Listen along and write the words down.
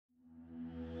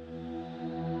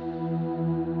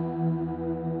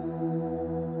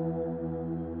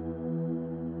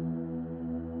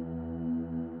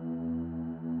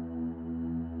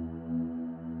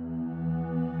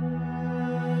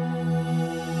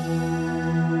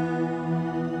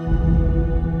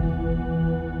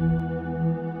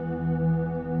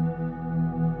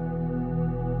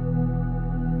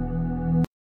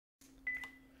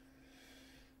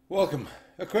Welcome,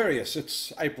 Aquarius.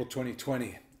 It's April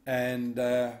 2020, and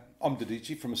I'm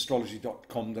Dadhichi from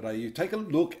astrology.com.au. Take a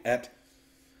look at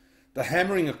the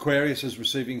hammering Aquarius is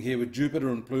receiving here with Jupiter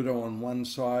and Pluto on one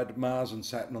side, Mars and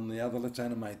Saturn on the other. Let's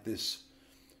animate this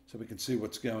so we can see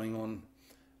what's going on.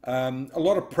 A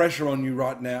lot of pressure on you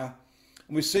right now.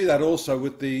 And we see that also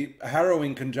with the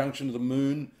harrowing conjunction of the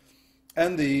Moon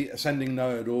and the ascending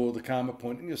node, or the karma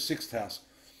point, in your 6th house.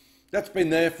 That's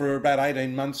been there for about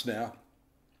 18 months now.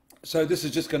 So this is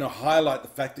just going to highlight the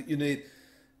fact that you need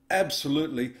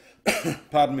absolutely,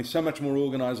 pardon me, so much more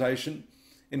organisation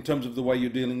in terms of the way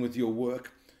you're dealing with your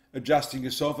work, adjusting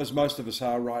yourself, as most of us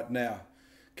are right now.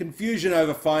 Confusion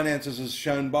over finances is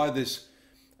shown by this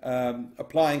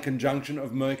applying conjunction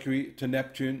of Mercury to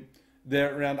Neptune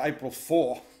there around April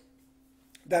 4.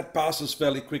 That passes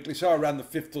fairly quickly, so around the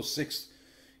 5th or 6th,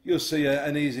 you'll see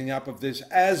an easing up of this,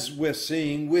 as we're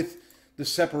seeing with the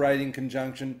separating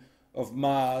conjunction of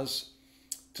Mars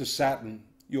to Saturn,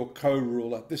 your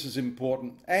co-ruler. This is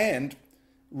important, and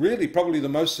really probably the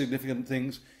most significant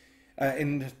things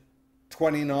in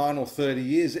 29 or 30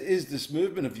 years is this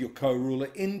movement of your co-ruler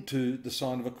into the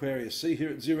sign of Aquarius. See here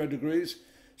at 0 degrees?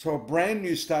 So a brand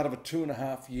new start of a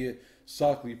 2.5-year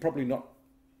cycle. You're probably not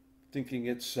thinking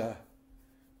it's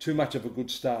too much of a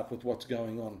good start with what's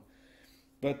going on.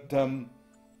 But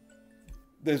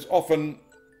there's often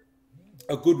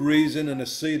a good reason and a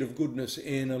seed of goodness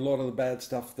in a lot of the bad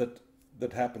stuff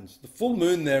that happens. The full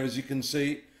moon there, as you can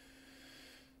see,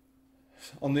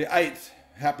 on the 8th,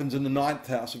 happens in the 9th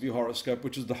house of your horoscope,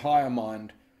 which is the higher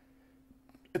mind.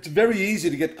 It's very easy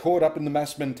to get caught up in the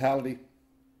mass mentality,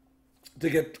 to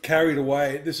get carried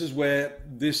away. This is where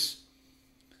this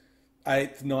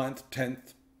 8th, 9th,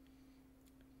 10th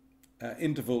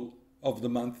interval of the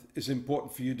month is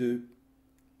important for you to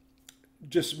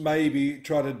just maybe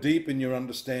try to deepen your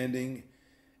understanding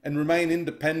and remain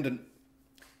independent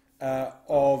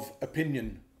of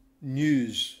opinion,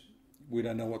 news. We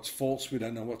don't know what's false, we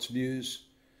don't know what's news,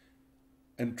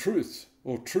 and truth,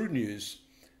 or true news.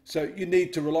 So you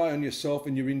need to rely on yourself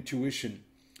and your intuition,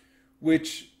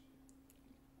 which,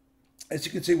 as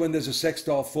you can see, when there's a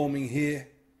sextile forming here,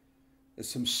 there's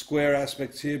some square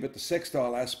aspects here, but the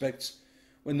sextile aspects,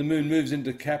 when the moon moves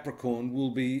into Capricorn, will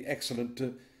be excellent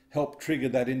to help trigger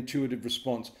that intuitive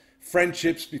response.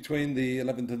 Friendships between the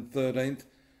 11th and 13th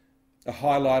are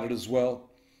highlighted as well.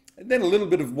 And then a little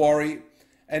bit of worry.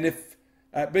 And if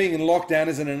being in lockdown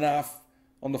isn't enough,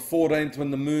 on the 14th,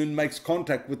 when the moon makes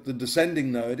contact with the descending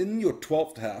node in your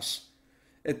 12th house,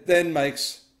 it then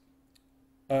makes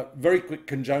a very quick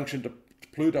conjunction to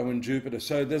Pluto and Jupiter.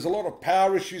 So there's a lot of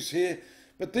power issues here,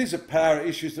 but these are power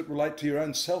issues that relate to your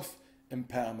own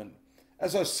self-empowerment.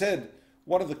 As I said,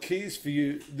 one of the keys for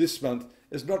you this month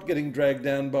is not getting dragged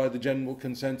down by the general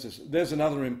consensus. There's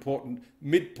another important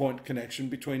midpoint connection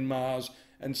between Mars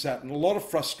and Saturn. A lot of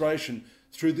frustration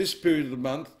through this period of the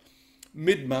month,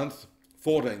 mid-month,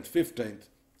 14th, 15th,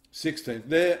 16th.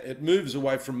 There, it moves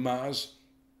away from Mars.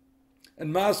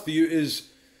 And Mars for you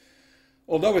is,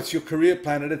 although it's your career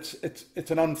planet,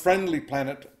 it's an unfriendly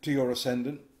planet to your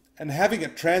ascendant. And having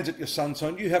it transit your sun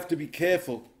sign, you have to be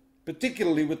careful,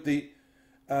 particularly with the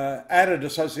added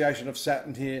association of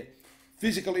Saturn here.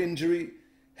 Physical injury,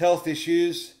 health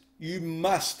issues. You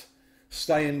must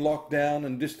stay in lockdown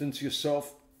and distance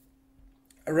yourself.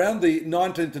 Around the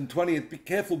 19th and 20th, be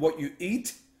careful what you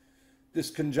eat. This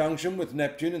conjunction with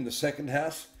Neptune in the 2nd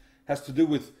house has to do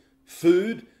with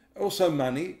food, also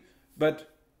money,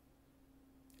 but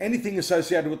anything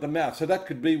associated with the mouth. So that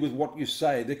could be with what you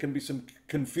say. There can be some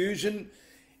confusion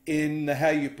in how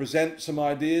you present some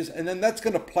ideas, and then that's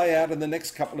going to play out in the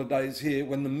next couple of days here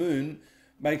when the moon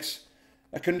makes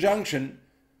a conjunction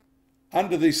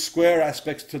under these square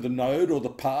aspects to the node or the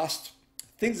past.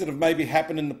 Things that have maybe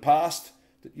happened in the past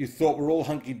that you thought were all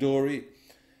hunky-dory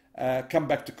come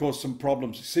back to cause some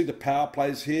problems. You see the power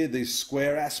plays here, these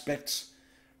square aspects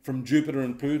from Jupiter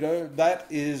and Pluto. That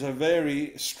is a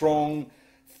very strong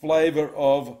flavour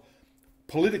of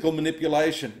political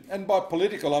manipulation. And by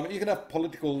political, I mean you can have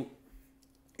political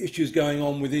issues going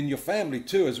on within your family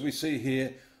too, as we see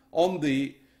here on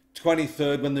the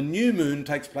 23rd, when the new moon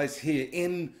takes place here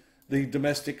in the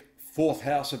domestic 4th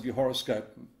house of your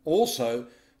horoscope. Also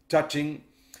touching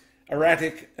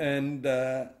erratic and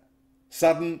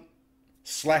sudden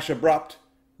 / abrupt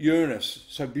Uranus.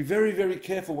 So be very, very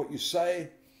careful what you say.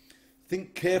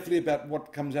 Think carefully about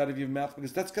what comes out of your mouth,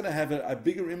 because that's going to have a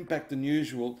bigger impact than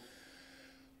usual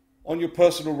on your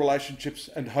personal relationships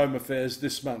and home affairs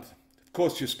this month. Of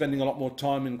course, you're spending a lot more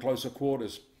time in closer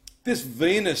quarters. This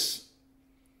Venus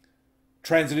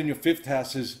transit in your 5th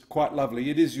house is quite lovely.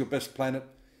 It is your best planet.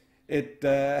 It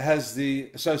has the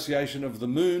association of the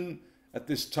moon at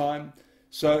this time.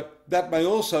 So that may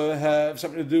also have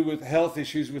something to do with health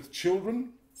issues with children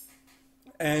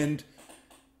and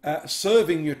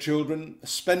serving your children,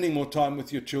 spending more time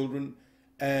with your children,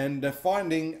 and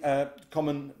finding a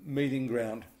common meeting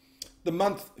ground. The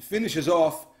month finishes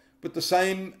off with the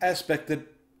same aspect that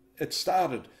it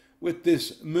started, with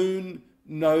this moon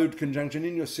node conjunction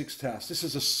in your sixth house. This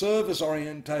is a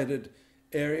service-orientated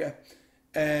area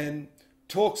and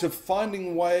talks of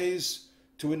finding ways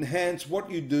to enhance what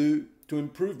you do, to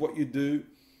improve what you do,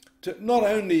 to not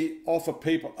only offer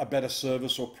people a better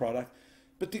service or product,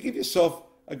 but to give yourself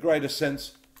a greater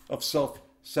sense of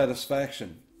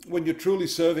self-satisfaction. When you're truly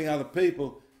serving other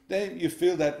people, then you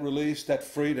feel that release, that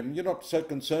freedom. You're not so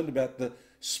concerned about the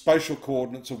spatial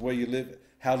coordinates of where you live,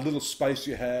 how little space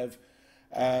you have,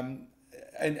 and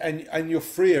you're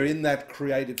freer in that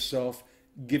creative self,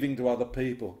 giving to other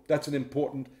people. That's an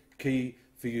important key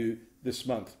for you this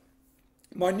month.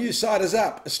 My new site is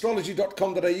up,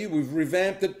 astrology.com.au. We've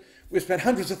revamped it. We've spent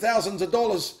hundreds of thousands of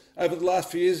dollars over the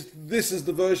last few years. This is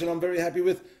the version I'm very happy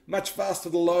with. Much faster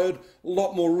to load, a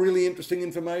lot more really interesting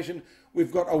information.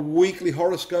 We've got a weekly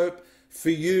horoscope for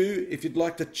you if you'd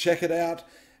like to check it out.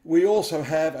 We also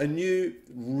have a new,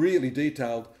 really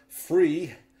detailed,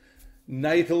 free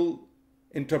natal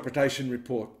interpretation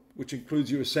report, which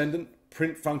includes your ascendant,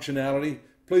 print functionality.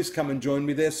 Please come and join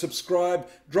me there. Subscribe,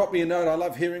 drop me a note. I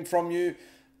love hearing from you.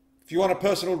 If you want a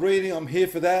personal reading, I'm here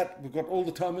for that. We've got all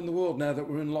the time in the world now that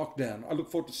we're in lockdown. I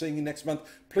look forward to seeing you next month.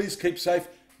 Please keep safe.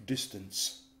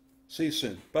 Distance. See you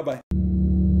soon. Bye-bye.